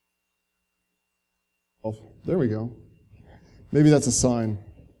Oh, there we go. Maybe that's a sign.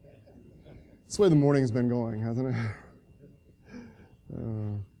 That's the way the morning's been going, hasn't it?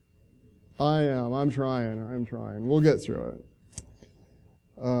 I'm trying. We'll get through it.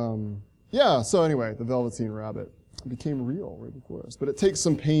 So anyway, the Velveteen Rabbit became real right before us. But it takes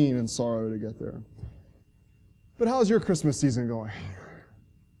some pain and sorrow to get there. But how's your Christmas season going?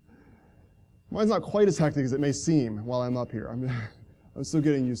 Mine's not quite as hectic as it may seem while I'm up here. I'm still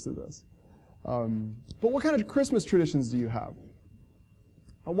getting used to this. But what kind of Christmas traditions do you have?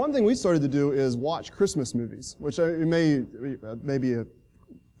 One thing we started to do is watch Christmas movies, which may be a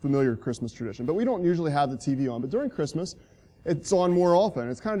familiar Christmas tradition, but we don't usually have the TV on. But during Christmas, it's on more often.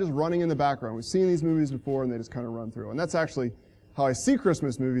 It's kind of just running in the background. We've seen these movies before, and they just kind of run through. And that's actually how I see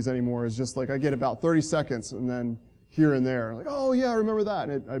Christmas movies anymore, is just like I get about 30 seconds, and then here and there, like, oh yeah, I remember that.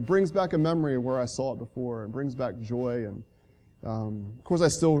 And it brings back a memory of where I saw it before. It brings back joy. And of course, I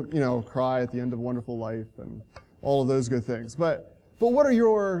still, cry at the end of Wonderful Life and all of those good things. But what are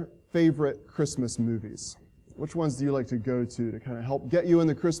your favorite Christmas movies? Which ones do you like to go to kind of help get you in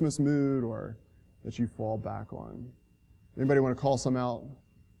the Christmas mood, or that you fall back on? Anybody want to call some out?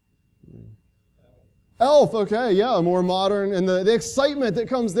 Elf, okay, yeah, more modern, and the excitement that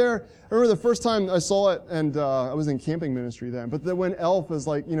comes there. I remember the first time I saw it, and I was in camping ministry then, but when Elf is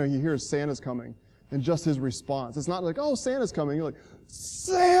like, you hear Santa's coming, and just his response. It's not like, oh, Santa's coming. You're like,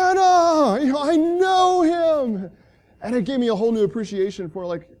 Santa! I know him! And it gave me a whole new appreciation for,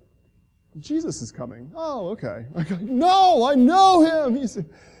 like, Jesus is coming. Oh, okay. No, I know him!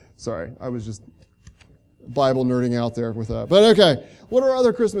 Sorry, I was just Bible nerding out there with that. But okay, what are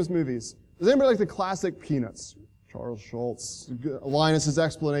other Christmas movies? Does anybody like the classic Peanuts? Charles Schultz, Linus's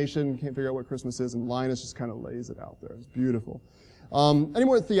explanation, can't figure out what Christmas is, and Linus just kind of lays it out there. It's beautiful. Any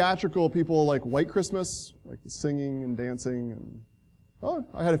more theatrical people like White Christmas, like singing and dancing?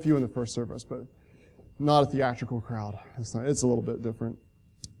 I had a few in the first service, but not a theatrical crowd. It's a little bit different.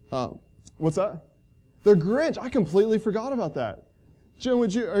 What's that? The Grinch. I completely forgot about that. Jim,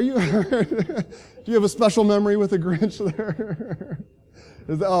 do you have a special memory with the Grinch there?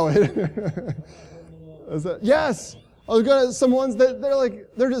 Yes! I was going to, some ones that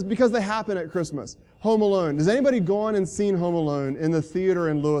they're just because they happen at Christmas. Home Alone. Has anybody gone and seen Home Alone in the theater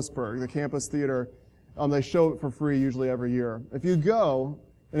in Lewisburg, the campus theater? They show it for free usually every year. If you go,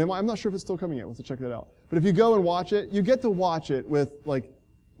 and I'm not sure if it's still coming yet, we'll have to check that out. But if you go and watch it, you get to watch it with not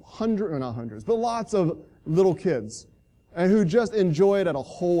hundreds, but lots of little kids, and who just enjoy it at a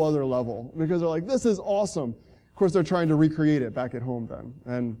whole other level, because they're like, this is awesome. Of course, they're trying to recreate it back at home then.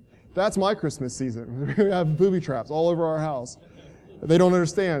 And that's my Christmas season. We have booby traps all over our house. They don't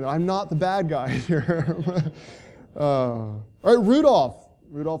understand. I'm not the bad guy here. All right, Rudolph.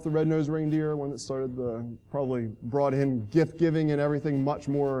 Rudolph the Red-Nosed Reindeer, one that probably brought in gift giving and everything much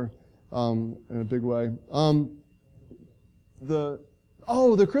more in a big way. The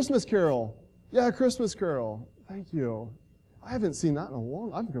Christmas Carol. Yeah, Christmas Carol. Thank you. I haven't seen that in a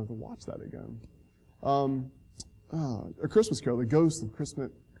long. I'm going to watch that again. A Christmas Carol, the ghost of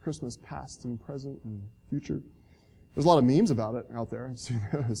Christmas past and present and future. There's a lot of memes about it out there. I've seen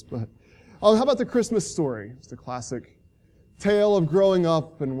those. But how about the Christmas Story? It's the classic tale of growing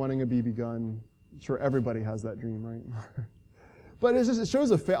up and wanting a BB gun. I'm sure everybody has that dream, right? But it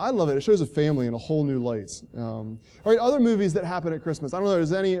shows I love it. It shows a family in a whole new light. All right, other movies that happen at Christmas. I don't know.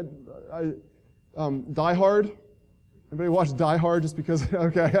 Is any Die Hard? Anybody watch Die Hard just because?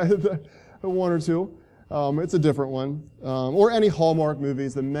 Okay, one or two. It's a different one. Or any Hallmark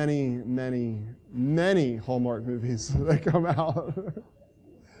movies, the many, many, many Hallmark movies that come out.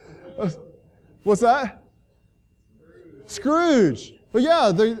 What's that? Scrooge. But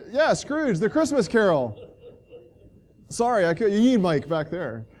Scrooge, the Christmas Carol. Sorry, you need Mike back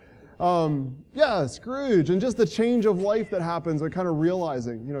there. Scrooge, and just the change of life that happens, and kind of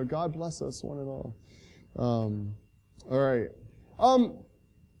realizing, God bless us one and all. All right.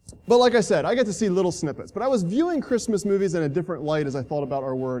 But like I said, I get to see little snippets. But I was viewing Christmas movies in a different light as I thought about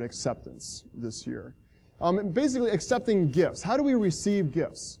our word acceptance this year. Basically, accepting gifts. How do we receive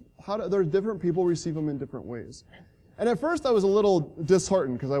gifts? There's different people receive them in different ways. And at first I was a little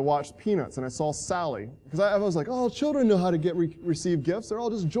disheartened because I watched Peanuts and I saw Sally. Because I was like, oh, children know how to receive gifts. They're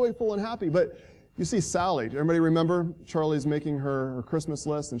all just joyful and happy. But you see Sally. Do everybody remember? Charlie's making her Christmas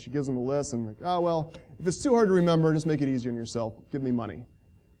list, and she gives them a list. And if it's too hard to remember, just make it easier on yourself. Give me money.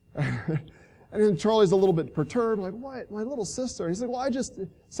 And then Charlie's a little bit perturbed, like, what? My little sister. And he's like,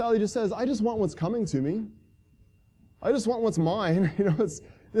 Sally just says, I just want what's coming to me. I just want what's mine. It's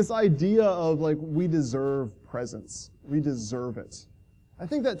this idea of we deserve presents. We deserve it. I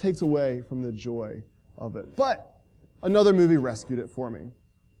think that takes away from the joy of it. But another movie rescued it for me.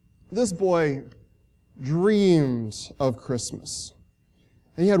 This boy dreamed of Christmas.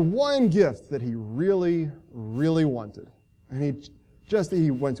 And he had one gift that he really, really wanted. And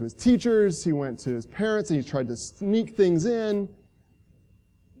he went to his teachers, he went to his parents, and he tried to sneak things in,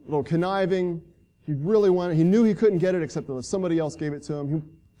 a little conniving. He really wanted, he knew he couldn't get it except that somebody else gave it to him. He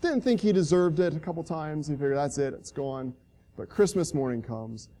didn't think he deserved it a couple times. He figured, that's it, it's gone. But Christmas morning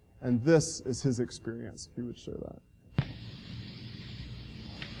comes, and this is his experience, if he would share that.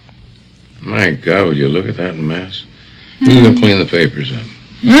 My God, would you look at that mess? Who's going to clean the papers up?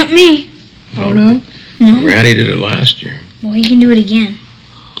 Not me. Oh, no? No. Ratty did it last year. Well, he can do it again.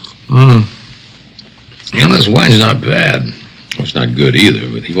 You know, this wine's not bad. Well, it's not good either,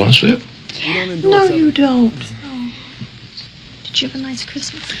 but you want to sip? No, you don't. Oh. Did you have a nice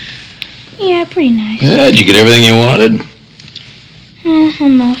Christmas? Yeah, pretty nice. Yeah, did you get everything you wanted?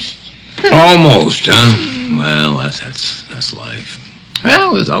 Almost. Almost, huh? Well, that's life.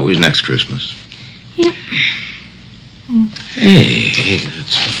 Well, there's always next Christmas. Yeah. Hey,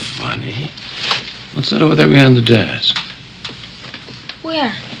 that's funny. What's that over there behind the desk?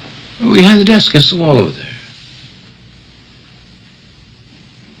 Where? Oh, behind the desk, against the wall over there.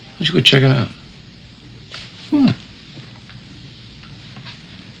 Why don't you go check it out? Come on.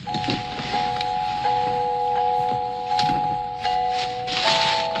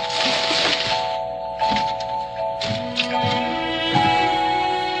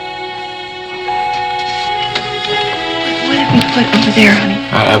 What have we put over there, honey?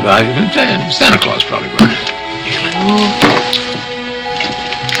 Santa Claus probably brought it.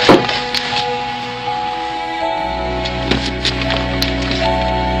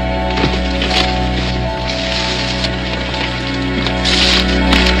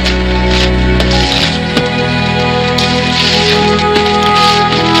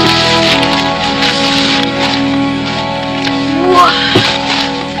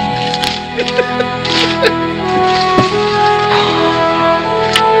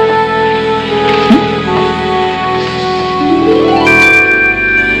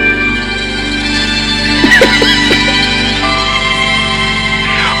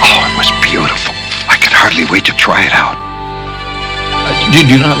 Wait to try it out. Do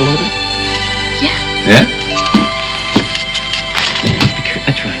you know how to load it? Yeah. Yeah? Be careful.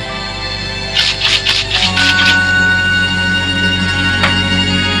 That's right.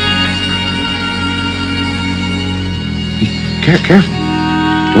 Careful.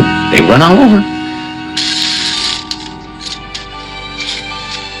 They run all over.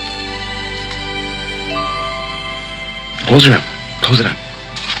 Close it up. Close it up.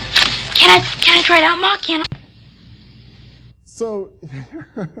 Can I try it out, Ma? Can I? So,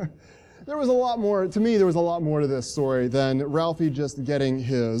 there was a lot more to this story than Ralphie just getting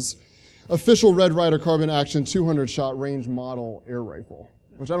his official Red Ryder Carbine Action 200-shot range model air rifle,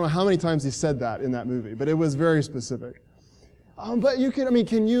 which I don't know how many times he said that in that movie, but it was very specific. But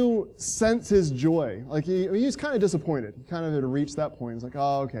can you sense his joy? Like, he's kind of disappointed. He kind of had reached that point. He's like,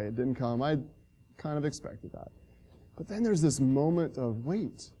 oh, okay, it didn't come. I kind of expected that. But then there's this moment of,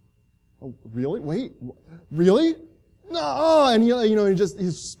 wait. Oh, really? Wait, really? No! And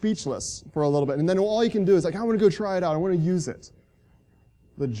he's speechless for a little bit. And then all he can do is like, I want to go try it out. I want to use it.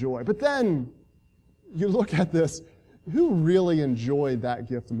 The joy. But then you look at this, who really enjoyed that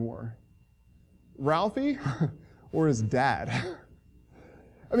gift more? Ralphie or his dad?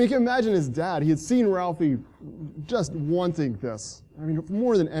 I mean, you can imagine his dad. He had seen Ralphie just wanting this. I mean,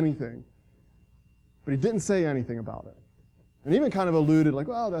 more than anything. But he didn't say anything about it. And even kind of alluded like,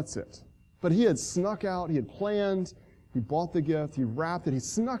 well, that's it. But he had snuck out, he had planned, he bought the gift, he wrapped it, he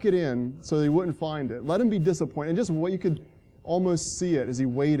snuck it in so that he wouldn't find it. Let him be disappointed. And just what you could almost see it as he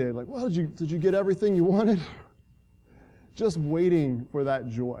waited, like, well, did you get everything you wanted? Just waiting for that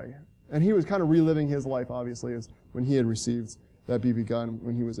joy. And he was kind of reliving his life, obviously, as when he had received that BB gun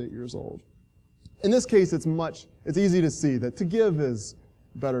when he was 8 years old. In this case, it's easy to see that to give is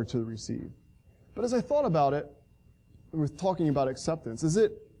better to receive. But as I thought about it, we're talking about acceptance,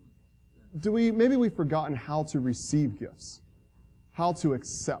 maybe we've forgotten how to receive gifts, how to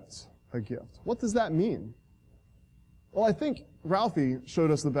accept a gift. What does that mean? Well, I think Ralphie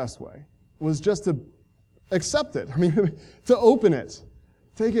showed us the best way, was just to accept it. I mean, to open it.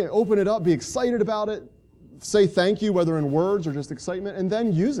 Take it, open it up, be excited about it, say thank you, whether in words or just excitement, and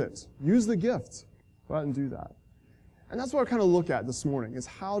then use it. Use the gift. Go out and do that. And that's what I kind of look at this morning, is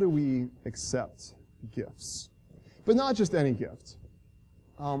how do we accept gifts? But not just any gift.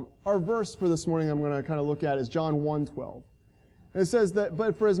 Our verse for this morning I'm going to kind of look at is John 1:12. And it says that,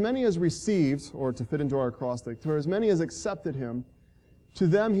 but for as many as received, or to fit into our acrostic, for as many as accepted him, to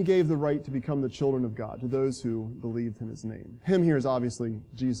them he gave the right to become the children of God, to those who believed in his name. Him here is obviously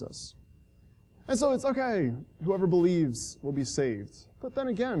Jesus. And so it's okay, whoever believes will be saved. But then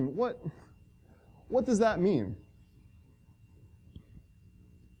again, what does that mean?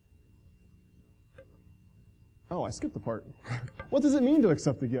 Oh, I skipped the part. What does it mean to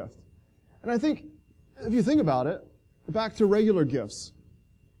accept the gift? And I think, if you think about it, back to regular gifts.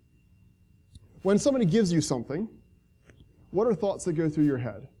 When somebody gives you something, what are thoughts that go through your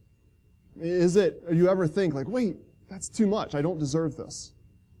head? Do you ever think like, wait, that's too much, I don't deserve this?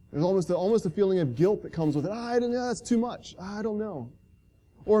 There's almost a feeling of guilt that comes with it. I don't know, that's too much. I don't know.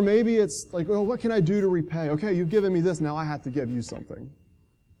 Or maybe it's like, well, what can I do to repay? Okay, you've given me this, now I have to give you something.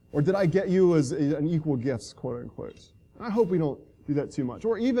 Or did I get you as an equal gift, quote unquote? I hope we don't do that too much.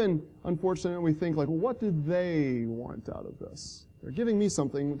 Or even, unfortunately, we think like, well, what do they want out of this? They're giving me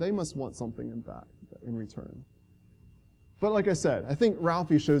something, they must want something in return. But like I said, I think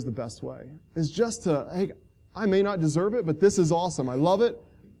Ralphie shows the best way. Is just to, hey, I may not deserve it, but this is awesome. I love it.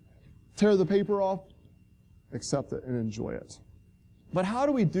 Tear the paper off, accept it, and enjoy it. But how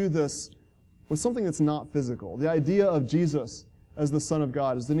do we do this with something that's not physical? The idea of Jesus as the Son of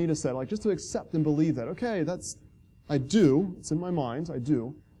God, as Danita said, like just to accept and believe that, okay, I do, it's in my mind, I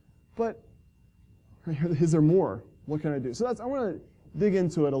do, but is there more? What can I do? So I want to dig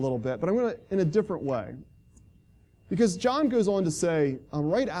into it a little bit, but I'm going to, in a different way. Because John goes on to say,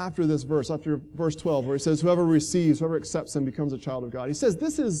 right after this verse, after verse 12, where he says, whoever receives, whoever accepts him becomes a child of God. He says,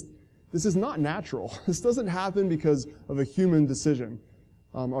 this is not natural. This doesn't happen because of a human decision,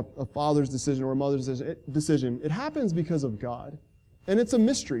 a father's decision or a mother's decision. It happens because of God. And it's a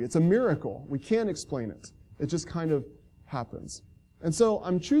mystery. It's a miracle. We can't explain it. It just kind of happens. And so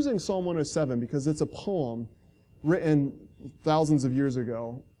I'm choosing Psalm 107 because it's a poem written thousands of years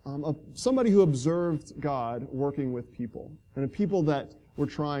ago of somebody who observed God working with people, and a people that were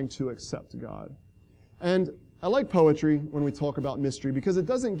trying to accept God. And I like poetry when we talk about mystery because it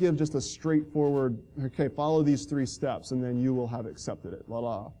doesn't give just a straightforward, okay, follow these 3 steps and then you will have accepted it, la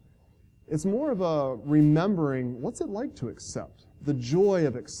la. It's more of a remembering what's it like to accept, the joy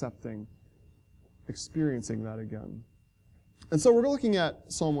of accepting, experiencing that again. And so we're looking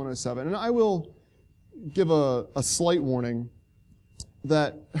at Psalm 107, and I will give a slight warning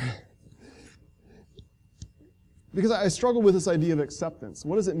that, because I struggle with this idea of acceptance.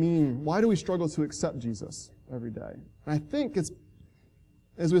 What does it mean? Why do we struggle to accept Jesus every day? And I think it's,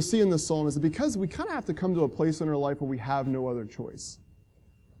 as we see in this psalm, is because we kind of have to come to a place in our life where we have no other choice.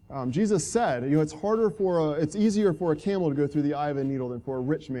 Jesus said, it's easier for a camel to go through the eye of a needle than for a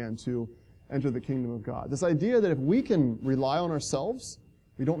rich man to enter the kingdom of God. This idea that if we can rely on ourselves,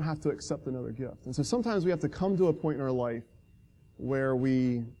 we don't have to accept another gift. And so sometimes we have to come to a point in our life where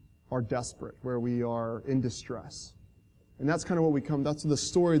we are desperate, where we are in distress. And that's kind of that's the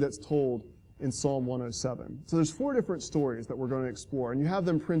story that's told in Psalm 107. So there's 4 different stories that we're going to explore, and you have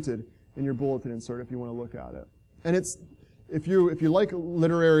them printed in your bulletin insert if you want to look at it. And if you like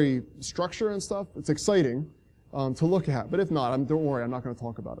literary structure and stuff, it's exciting to look at. But if not, don't worry, I'm not going to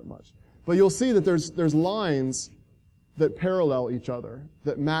talk about it much. But you'll see that there's lines that parallel each other,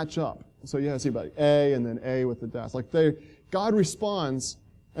 that match up. So you have to see about A and then A with the dash. God responds,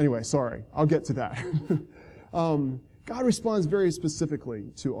 anyway, sorry, I'll get to that. God responds very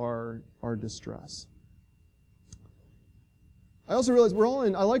specifically to our distress. I also realize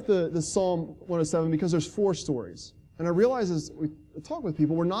I like the Psalm 107 because there's 4 stories. And I realize as we talk with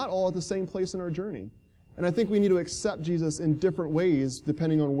people, we're not all at the same place in our journey. And I think we need to accept Jesus in different ways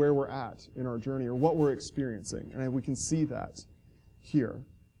depending on where we're at in our journey or what we're experiencing. And we can see that here.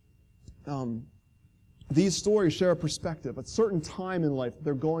 These stories share a perspective, a certain time in life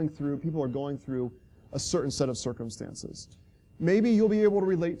people are going through a certain set of circumstances. Maybe you'll be able to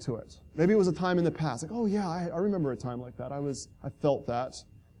relate to it. Maybe it was a time in the past, like, oh yeah, I remember a time like that. I felt that.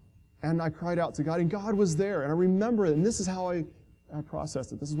 And I cried out to God, and God was there, and I remember it, and this is how I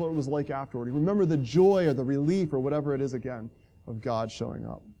processed it. This is what it was like afterward. You remember the joy or the relief or whatever it is again of God showing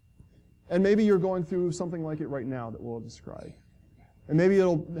up. And maybe you're going through something like it right now that we'll describe. And maybe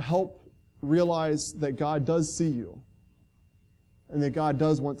it'll help realize that God does see you, and that God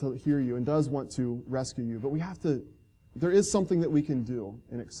does want to hear you and does want to rescue you. But there is something that we can do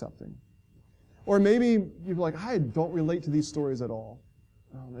in accepting. Or maybe you're like, I don't relate to these stories at all.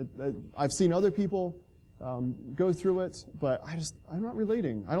 I've seen other people go through it, but I'm not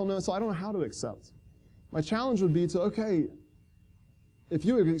relating. I don't know, so I don't know how to accept. My challenge would be if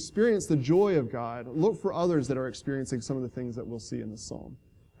you have experienced the joy of God, look for others that are experiencing some of the things that we'll see in this psalm.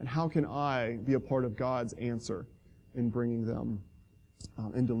 And how can I be a part of God's answer in bringing them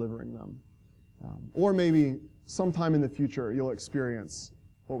and delivering them? Or maybe sometime in the future you'll experience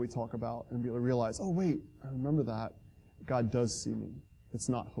what we talk about and be able to realize, oh wait, I remember that. God does see me. It's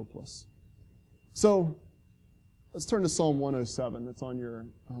not hopeless. So let's turn to Psalm 107. It's on your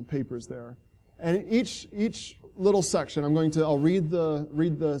papers there. And each little section, I'll read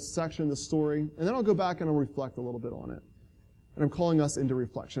the section, the story, and then I'll go back and I'll reflect a little bit on it. And I'm calling us into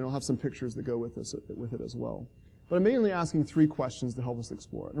reflection. I'll have some pictures that go with it as well. But I'm mainly asking 3 questions to help us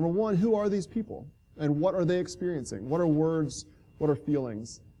explore it. Number 1, who are these people? And what are they experiencing? What are words, what are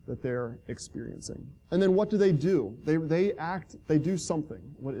feelings that they're experiencing? And then what do? They act, they do something.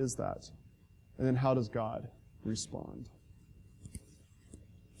 What is that? And then how does God respond?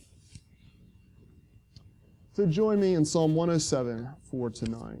 So join me in Psalm 107,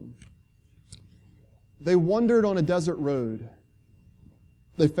 4-9. They wandered on a desert road.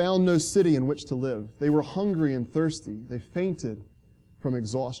 They found no city in which to live. They were hungry and thirsty. They fainted from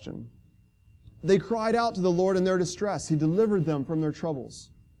exhaustion. They cried out to the Lord in their distress. He delivered them from their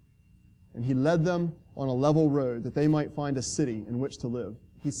troubles. And He led them on a level road that they might find a city in which to live.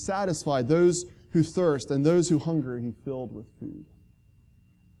 He satisfied those who thirst, and those who hunger He filled with food.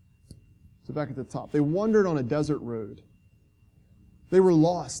 So back at the top, they wandered on a desert road. They were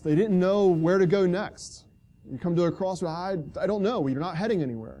lost. They didn't know where to go next. You come to a crossroad, I don't know. You're not heading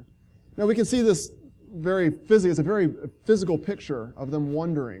anywhere. Now we can see this it's a very physical picture of them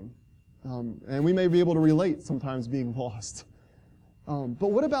wandering. And we may be able to relate sometimes being lost. But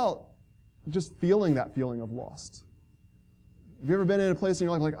what about just feeling that feeling of lost? Have you ever been in a place in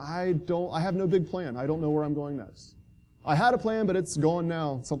your life like, I have no big plan. I don't know where I'm going next. I had a plan, but it's gone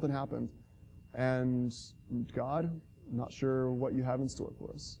now. Something happened. And God, I'm not sure what you have in store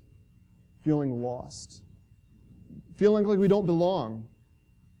for us. Feeling lost. Feeling like we don't belong.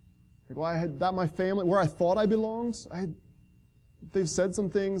 Like, well, my family, where I thought I belonged, they've said some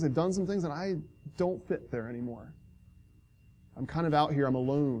things, they've done some things, and I don't fit there anymore. I'm kind of out here, I'm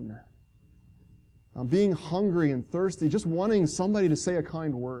alone. I'm being hungry and thirsty, just wanting somebody to say a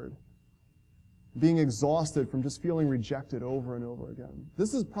kind word. Being exhausted from just feeling rejected over and over again.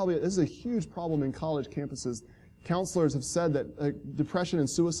 This is a huge problem in college campuses. Counselors have said that depression and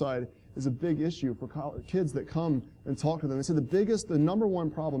suicide is a big issue for kids that come and talk to them. They say the number one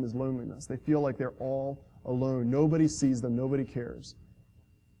problem is loneliness. They feel like they're all alone. Nobody sees them. Nobody cares.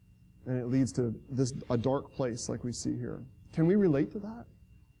 And it leads to a dark place like we see here. Can we relate to that?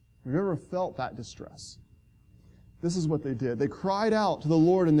 Have you ever felt that distress? This is what they did. They cried out to the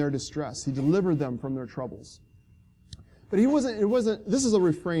Lord in their distress. He delivered them from their troubles. But this is a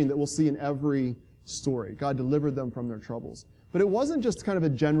refrain that we'll see in every story. God delivered them from their troubles. But it wasn't just kind of a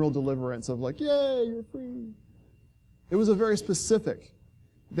general deliverance of like, yay, you're free. It was a very specific.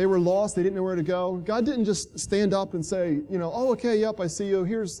 They were lost. They didn't know where to go. God didn't just stand up and say, oh, okay, yep, I see you.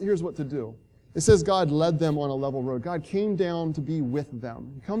 Here's what to do. It says God led them on a level road. God came down to be with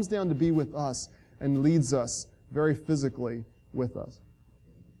them. He comes down to be with us and leads us very physically with us.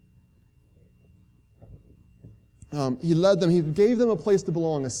 He led them. He gave them a place to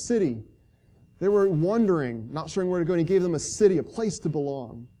belong, a city. They were wandering, not sure where to go, and He gave them a city, a place to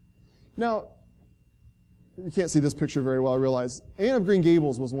belong. Now, you can't see this picture very well, I realize. Anne of Green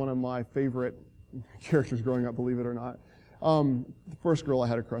Gables was one of my favorite characters growing up, believe it or not. The first girl I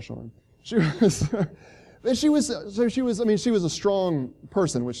had a crush on. She was a strong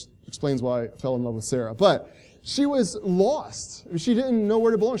person, which explains why I fell in love with Sarah. But she was lost. She didn't know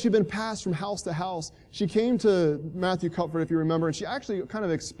where to belong. She'd been passed from house to house. She came to Matthew Cupford, if you remember, and she actually kind of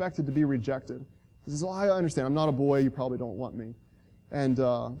expected to be rejected. She says, I understand. I'm not a boy. You probably don't want me.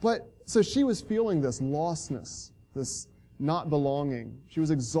 So she was feeling this lostness, this not belonging. She was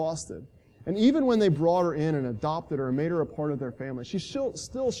exhausted. And even when they brought her in and adopted her and made her a part of their family, she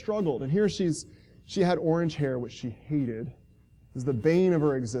still struggled. And here she had orange hair, which she hated. It was the bane of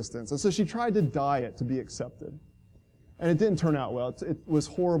her existence. And so she tried to dye it to be accepted. And it didn't turn out well. It was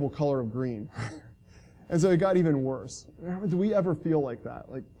horrible color of green. And so it got even worse. Do we ever feel like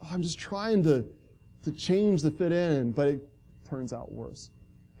that? Like, I'm just trying to change to fit in, but it turns out worse.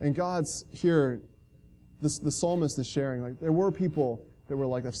 And God's here, the psalmist is sharing, like, there were people that were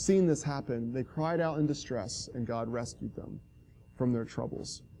like, I've seen this happen. They cried out in distress, and God rescued them from their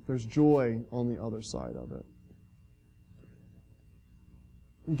troubles. There's joy on the other side of it.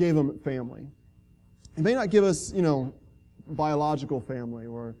 He gave them family. He may not give us, biological family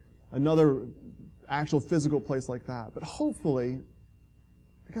or another actual physical place like that, but hopefully,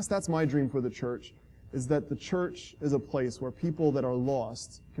 I guess that's my dream for the church, is that the church is a place where people that are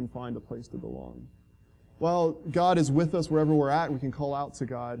lost can find a place to belong. While God is with us wherever we're at and we can call out to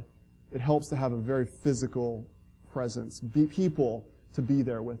God, it helps to have a very physical presence, people to be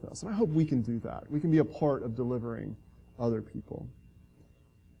there with us. And I hope we can do that. We can be a part of delivering other people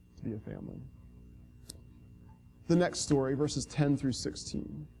to be a family. The next story, verses 10 through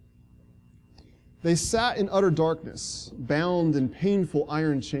 16. They sat in utter darkness, bound in painful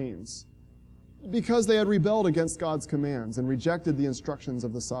iron chains, because they had rebelled against God's commands and rejected the instructions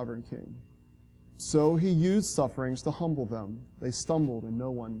of the sovereign king. So he used sufferings to humble them. They stumbled and no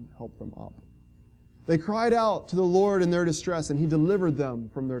one helped them up. They cried out to the Lord in their distress, and he delivered them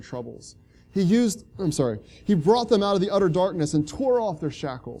from their troubles. He brought them out of the utter darkness and tore off their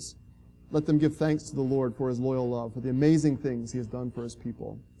shackles. Let them give thanks to the Lord for his loyal love, for the amazing things he has done for his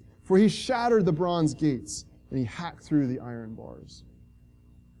people. For he shattered the bronze gates, and he hacked through the iron bars.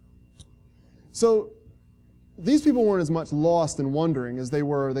 So, these people weren't as much lost and wondering as they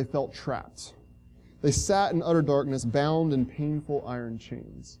felt trapped. They sat in utter darkness, bound in painful iron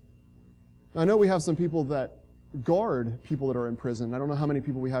chains. I know we have some people that guard people that are in prison. I don't know how many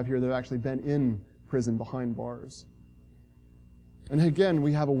people we have here that have actually been in prison behind bars. And again,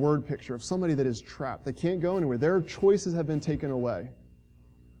 we have a word picture of somebody that is trapped. They can't go anywhere. Their choices have been taken away.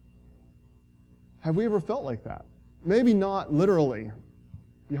 Have we ever felt like that? Maybe not literally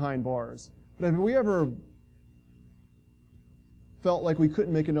behind bars, but have we ever felt like we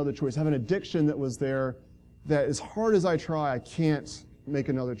couldn't make another choice, have an addiction that was there, that as hard as I try, I can't make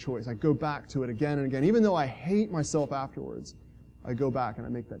another choice. I go back to it again and again. Even though I hate myself afterwards, I go back and I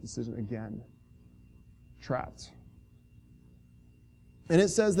make that decision again. Trapped. And it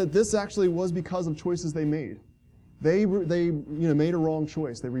says that this actually was because of choices they made. They made a wrong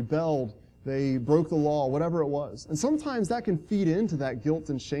choice. They rebelled. They broke the law, whatever it was. And sometimes that can feed into that guilt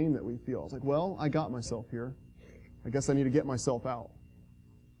and shame that we feel. It's like, well, I got myself here. I guess I need to get myself out.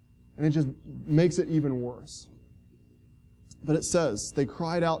 And it just makes it even worse. But it says, they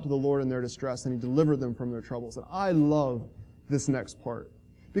cried out to the Lord in their distress, and he delivered them from their troubles. And I love this next part.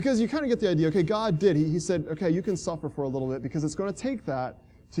 Because you kind of get the idea, okay, God did. He said, okay, you can suffer for a little bit, because it's going to take that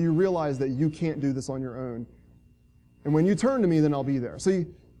till you realize that you can't do this on your own. And when you turn to me, then I'll be there.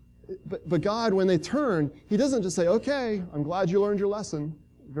 But God, when they turn, he doesn't just say, okay, I'm glad you learned your lesson.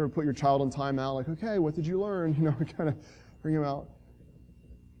 You've ever put your child in timeout, like, okay, what did you learn? Kind of bring him out.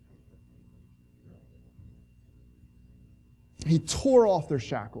 He tore off their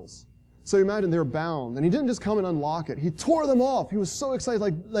shackles. So imagine they're bound, and he didn't just come and unlock it. He tore them off. He was so excited,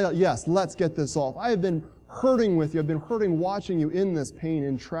 like, yes, let's get this off. I have been hurting with you. I've been hurting watching you in this pain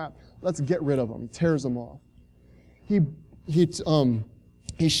and trap. Let's get rid of them. He tears them off.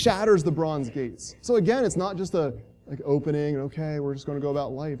 He shatters the bronze gates. So again, it's not just a opening, okay, we're just going to go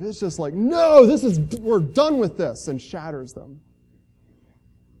about life. It's just like, no, we're done with this, and shatters them.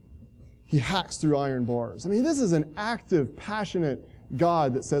 He hacks through iron bars. I mean, this is an active, passionate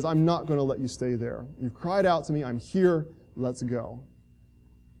God that says, I'm not going to let you stay there. You've cried out to me. I'm here. Let's go.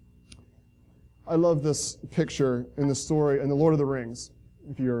 I love this picture in the story in The Lord of the Rings.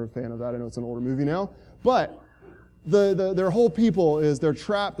 If you're a fan of that, I know it's an older movie now. But their whole people they're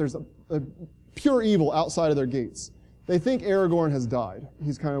trapped. There's a pure evil outside of their gates. They think Aragorn has died.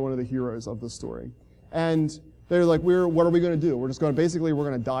 He's kind of one of the heroes of the story. And they're like, what are we going to do? We're going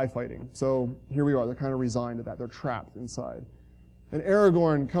to die fighting. So here we are. They're kind of resigned to that. They're trapped inside. And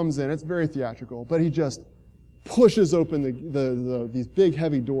Aragorn comes in. It's very theatrical, but he just pushes open these big,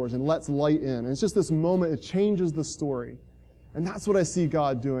 heavy doors and lets light in. And it's just this moment. It changes the story. And that's what I see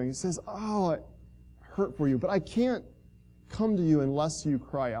God doing. He says, oh, I hurt for you, but I can't come to you unless you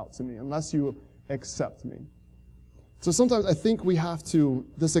cry out to me, unless you accept me. So sometimes I think we have to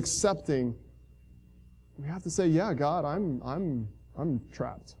say, yeah, God, I'm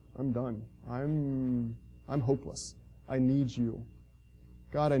trapped. I'm done. I'm hopeless. I need you.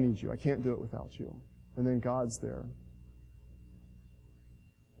 God, I need you. I can't do it without you. And then God's there.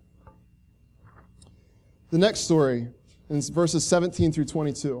 The next story, in verses 17 through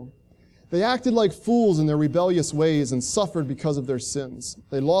 22. They acted like fools in their rebellious ways and suffered because of their sins.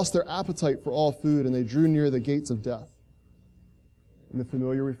 They lost their appetite for all food, and they drew near the gates of death. In the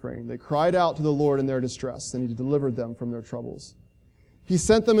familiar refrain, they cried out to the Lord in their distress, and he delivered them from their troubles. He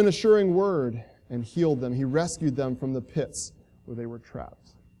sent them an assuring word and healed them. He rescued them from the pits where they were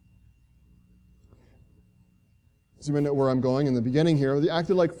trapped. So you know where I'm going in the beginning here. They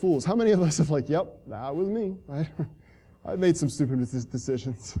acted like fools. How many of us have yep, that was me. I made some stupid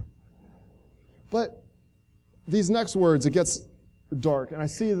decisions. But these next words, it gets dark. And I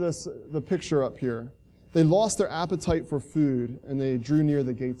see the picture up here. They lost their appetite for food, and they drew near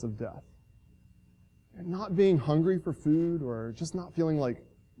the gates of death. And not being hungry for food, or just not feeling not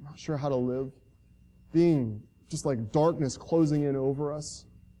sure how to live. Being just like darkness closing in over us.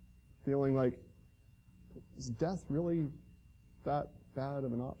 Feeling like, is death really that bad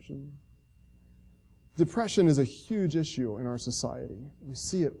of an option? Depression is a huge issue in our society. We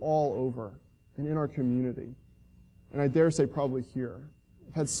see it all over and in our community. And I dare say probably here.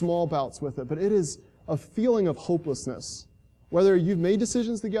 I've had small bouts with it, but it is a feeling of hopelessness. Whether you've made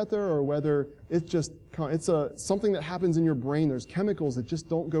decisions to get there or whether it's something that happens in your brain. There's chemicals that just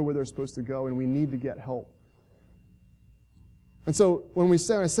don't go where they're supposed to go, and we need to get help. And so when I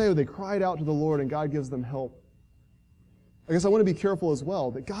say they cried out to the Lord and God gives them help, I guess I want to be careful as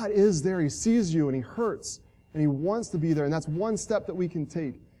well that God is there. He sees you and He hurts and He wants to be there, and that's one step that we can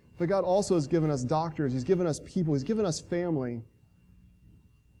take. But God also has given us doctors. He's given us people. He's given us family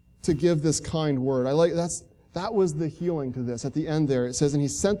to give this kind word. That was the healing to this. At the end there, it says, and He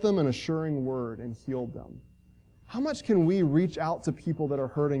sent them an assuring word and healed them. How much can we reach out to people that are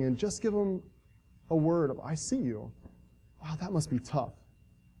hurting and just give them a word of, I see you. Wow, that must be tough.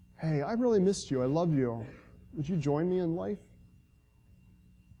 Hey, I really missed you. I love you. Would you join me in life?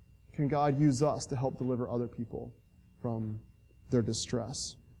 Can God use us to help deliver other people from their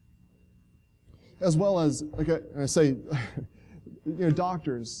distress? As well as, I say,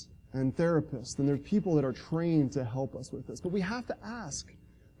 doctors and therapists, and there's people that are trained to help us with this. But we have to ask.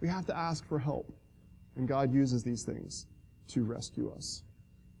 We have to ask for help. And God uses these things to rescue us.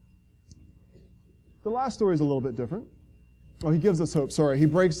 The last story is a little bit different. Oh, He gives us hope. Sorry, He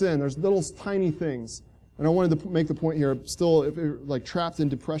breaks in. There's little tiny things. And I wanted to make the point here, still if you're like trapped in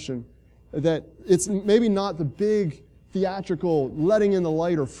depression, that it's maybe not the big theatrical letting in the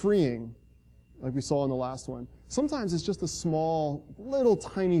light or freeing like we saw in the last one. Sometimes it's just a small, little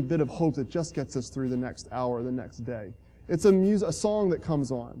tiny bit of hope that just gets us through the next hour, the next day. It's a song that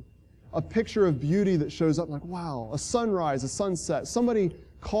comes on, a picture of beauty that shows up like, wow, a sunrise, a sunset, somebody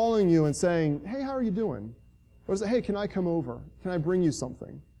calling you and saying, hey, how are you doing? Or is it, hey, can I come over? Can I bring you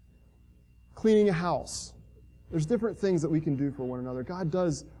something? Cleaning a house. There's different things that we can do for one another. God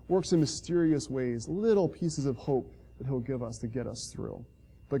works in mysterious ways, little pieces of hope that He'll give us to get us through.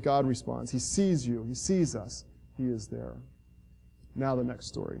 But God responds. He sees you. He sees us. He is there. Now the next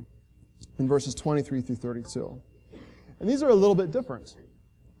story, in verses 23 through 32. And these are a little bit different.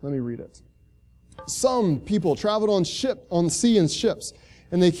 Let me read it. Some people traveled on the sea in ships,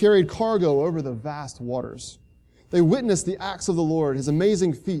 and they carried cargo over the vast waters. They witnessed the acts of the Lord, His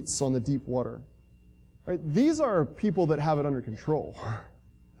amazing feats on the deep water. Right? These are people that have it under control.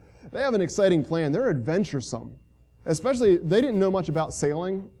 They have an exciting plan. They're adventuresome. Especially, they didn't know much about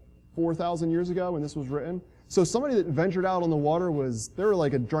sailing 4,000 years ago when this was written. So somebody that ventured out on the water they were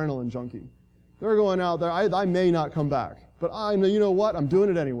like adrenaline junkie. They're going out there, I may not come back, but I know, you know what? I'm doing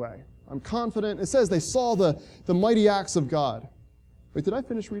it anyway. I'm confident. It says they saw the mighty acts of God. Wait, did I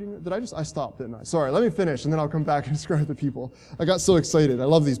finish reading it? I stopped, didn't I? Sorry, let me finish, and then I'll come back and describe the people. I got so excited. I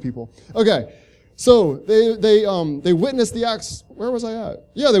love these people. Okay, so they witnessed the acts. Where was I at?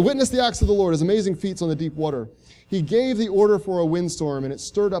 Yeah, they witnessed the acts of the Lord, His amazing feats on the deep water. He gave the order for a windstorm, and it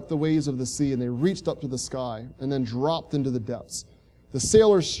stirred up the waves of the sea, and they reached up to the sky, and then dropped into the depths. The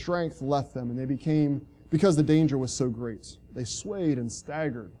sailors' strength left them, and they became, because the danger was so great, they swayed and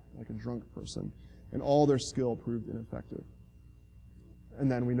staggered like a drunk person, and all their skill proved ineffective. And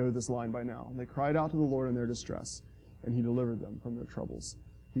then we know this line by now. They cried out to the Lord in their distress, and He delivered them from their troubles.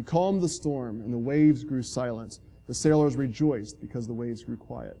 He calmed the storm, and the waves grew silent. The sailors rejoiced because the waves grew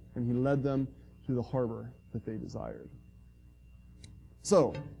quiet, and He led them to the harbor that they desired.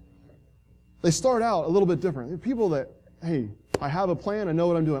 So, they start out a little bit different. They're people that, hey, I have a plan, I know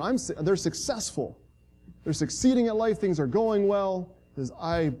what I'm doing. They're successful. They're succeeding at life, things are going well, because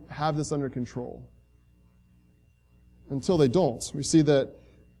I have this under control. Until they don't. We see that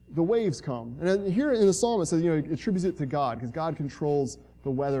the waves come. And here in the psalm it says, it attributes it to God, because God controls the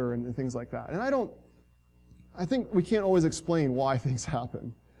weather and things like that. And I think we can't always explain why things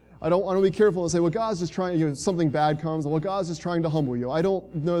happen. I want to be careful and say, well, God's just trying, something bad comes, well, God's just trying to humble you. I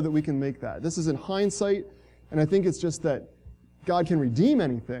don't know that we can make that. This is in hindsight, and I think it's just that God can redeem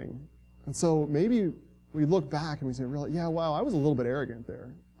anything. And so maybe we look back and we say, really, yeah, wow, I was a little bit arrogant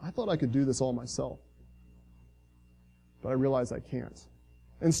there. I thought I could do this all myself. But I realize I can't.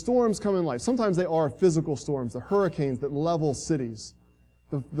 And storms come in life. Sometimes they are physical storms, the hurricanes that level cities,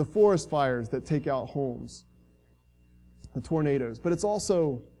 the forest fires that take out homes, the tornadoes. But it's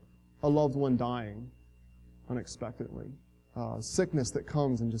also a loved one dying unexpectedly, sickness that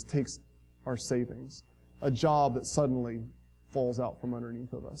comes and just takes our savings, a job that suddenly falls out from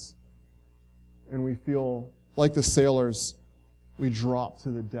underneath of us. And we feel like the sailors, we drop to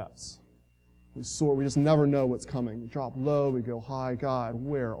the depths. We soar, we just never know what's coming. We drop low, we go high. God,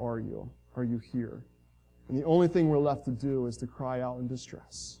 where are you? Are you here? And the only thing we're left to do is to cry out in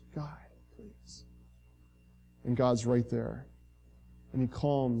distress. God, please. And God's right there. And He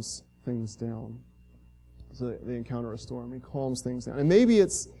calms things down. So they encounter a storm. He calms things down. And maybe and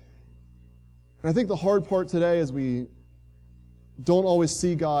I think the hard part today as we don't always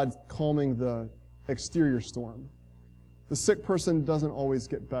see God calming the exterior storm. The sick person doesn't always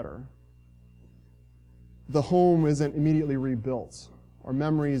get better. The home isn't immediately rebuilt. Our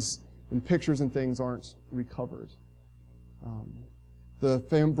memories and pictures and things aren't recovered. The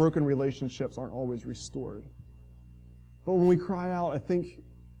broken relationships aren't always restored. But when we cry out, I think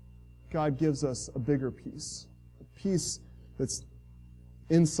God gives us a bigger peace, a peace that's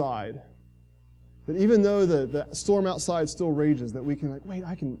inside. That even though the storm outside still rages, that we can wait,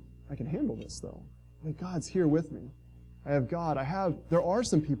 I can handle this though. Like, God's here with me. I have God. There are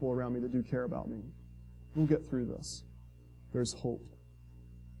some people around me that do care about me. We'll get through this. There's hope.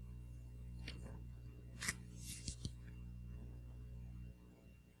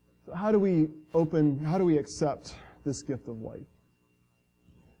 So how do we accept this gift of life?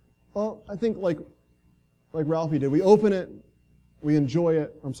 Well, I think like Ralphie did, we open it, we enjoy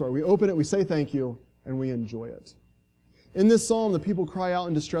it. We open it, we say thank you, and we enjoy it. In this psalm, the people cry out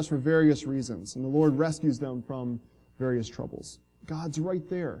in distress for various reasons, and the Lord rescues them from various troubles. God's right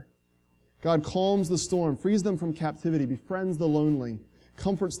there. God calms the storm, frees them from captivity, befriends the lonely,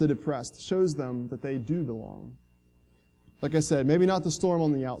 comforts the depressed, shows them that they do belong. Like I said, maybe not the storm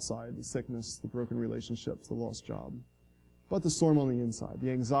on the outside, the sickness, the broken relationships, the lost job, but the storm on the inside,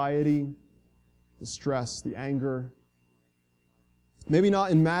 the anxiety, the stress, the anger. Maybe not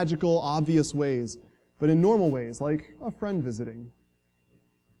in magical, obvious ways, but in normal ways, like a friend visiting,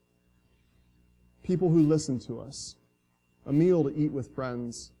 people who listen to us, a meal to eat with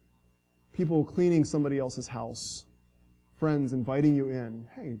friends, people cleaning somebody else's house, friends inviting you in.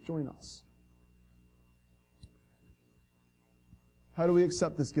 Hey, join us. How do we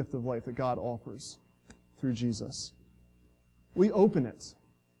accept this gift of life that God offers through Jesus? We open it.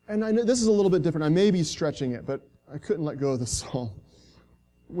 And I know this is a little bit different. I may be stretching it, but I couldn't let go of the psalm.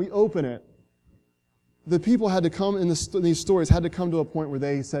 We open it. The people had to come in these stories had to come to a point where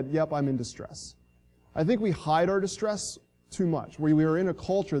they said, yep, I'm in distress. I think we hide our distress too much. We are in a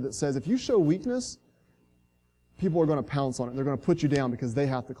culture that says if you show weakness, people are going to pounce on it. They're going to put you down because they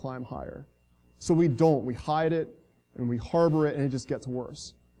have to climb higher. So we don't. We hide it and we harbor it, and it just gets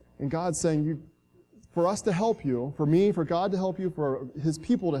worse. And God's saying, for us to help you, for me, for God to help you, for His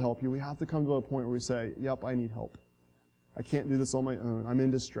people to help you, we have to come to a point where we say, yep, I need help. I can't do this on my own. I'm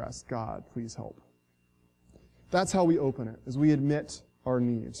in distress. God, please help. That's how we open it, is we admit our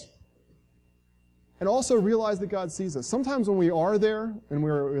needs. And also realize that God sees us. Sometimes when we are there and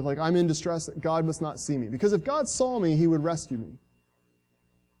we're like, I'm in distress, God must not see me. Because if God saw me, He would rescue me.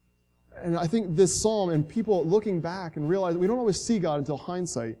 And I think this psalm and people looking back and realize we don't always see God until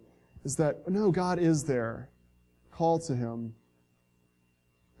hindsight is that, no, God is there. Call to Him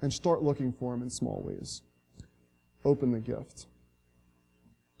and start looking for Him in small ways. Open the gift.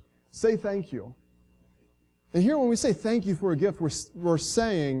 Say thank you. And here when we say thank you for a gift, we're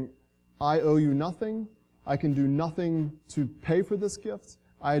saying, I owe you nothing. I can do nothing to pay for this gift.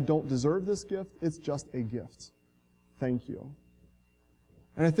 I don't deserve this gift. It's just a gift. Thank you.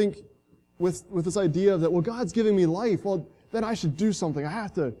 And I think with this idea of that, well, God's giving me life, well, then I should do something. I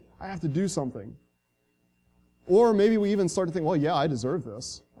have to do something. Or maybe we even start to think, well, yeah, I deserve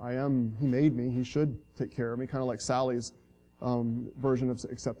this. He made me. He should take care of me, kind of like Sally's version of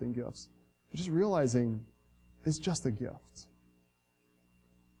accepting gifts. But just realizing it's just a gift.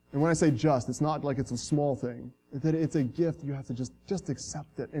 And when I say just, it's not like it's a small thing. That it's a gift, you have to just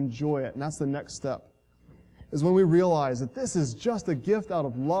accept it, enjoy it. And that's the next step, is when we realize that this is just a gift out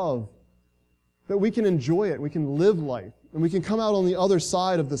of love, that we can enjoy it, we can live life, and we can come out on the other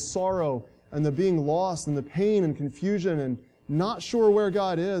side of the sorrow and the being lost and the pain and confusion and not sure where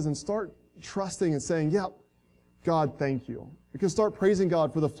God is, and start trusting and saying, yep, God, thank you. We can start praising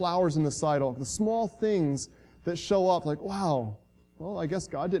God for the flowers in the sidewalk, the small things that show up like, wow, well, I guess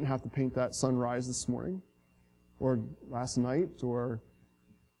God didn't have to paint that sunrise this morning or last night, or,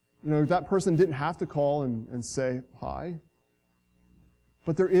 that person didn't have to call and say hi.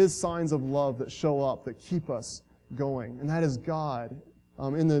 But there is signs of love that show up that keep us going, and that is God.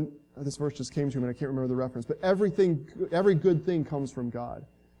 This verse just came to me, and I can't remember the reference, but every good thing comes from God.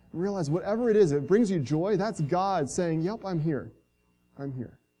 Realize whatever it is, it brings you joy, that's God saying, yep, I'm here. I'm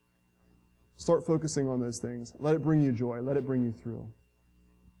here. Start focusing on those things. Let it bring you joy. Let it bring you through.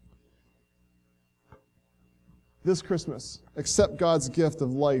 This Christmas, accept God's gift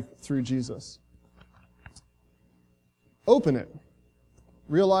of life through Jesus. Open it.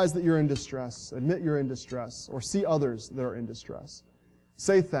 Realize that you're in distress. Admit you're in distress, or see others that are in distress.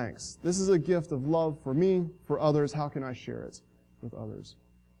 Say thanks. This is a gift of love for me, for others. How can I share it with others?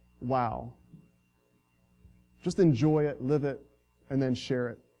 Wow. Just enjoy it, live it, and then share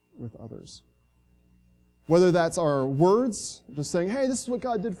it with others. Whether that's our words, just saying, hey, this is what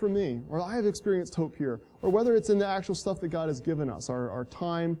God did for me, or I have experienced hope here, or whether it's in the actual stuff that God has given us, our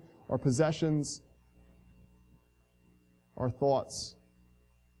time, our possessions, our thoughts,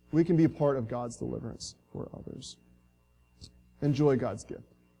 we can be a part of God's deliverance for others. Enjoy God's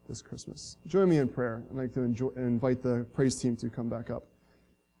gift this Christmas. Join me in prayer. I'd like to invite the praise team to come back up.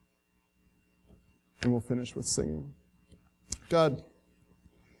 And we'll finish with singing. God,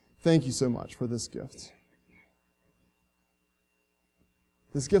 thank you so much for this gift.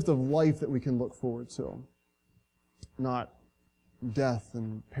 This gift of life that we can look forward to, not death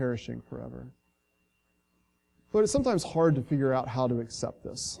and perishing forever. But it's sometimes hard to figure out how to accept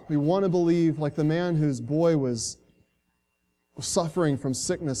this. We want to believe, like the man whose boy was suffering from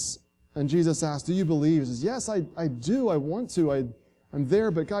sickness, and Jesus asked, do you believe? He says, yes, I do. I want to. I'm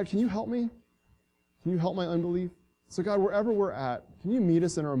there, but God, can you help me? Can you help my unbelief? So God, wherever we're at, can you meet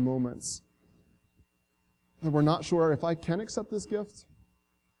us in our moments that we're not sure if I can accept this gift?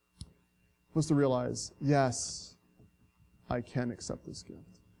 Help us to realize, yes, I can accept this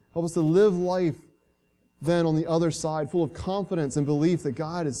gift. Help us to live life then on the other side, full of confidence and belief that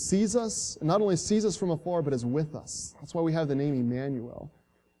God sees us, and not only sees us from afar, but is with us. That's why we have the name Emmanuel,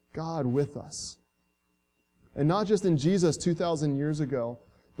 God with us. And not just in Jesus 2,000 years ago,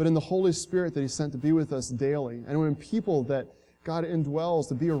 but in the Holy Spirit that He sent to be with us daily, and in people that God indwells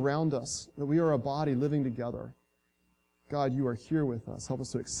to be around us, that we are a body living together. God, you are here with us. Help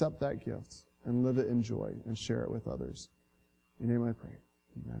us to accept that gift and live it in joy and share it with others. In your name I pray.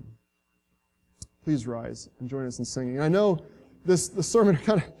 Amen. Please rise and join us in singing. And I know the sermon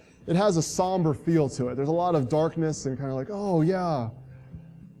it has a somber feel to it. There's a lot of darkness and kind of like, oh yeah.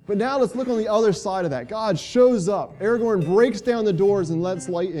 But now let's look on the other side of that. God shows up. Aragorn breaks down the doors and lets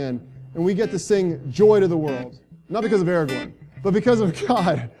light in, and we get to sing joy to the world. Not because of Aragorn, but because of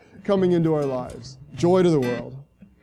God coming into our lives. Joy to the world.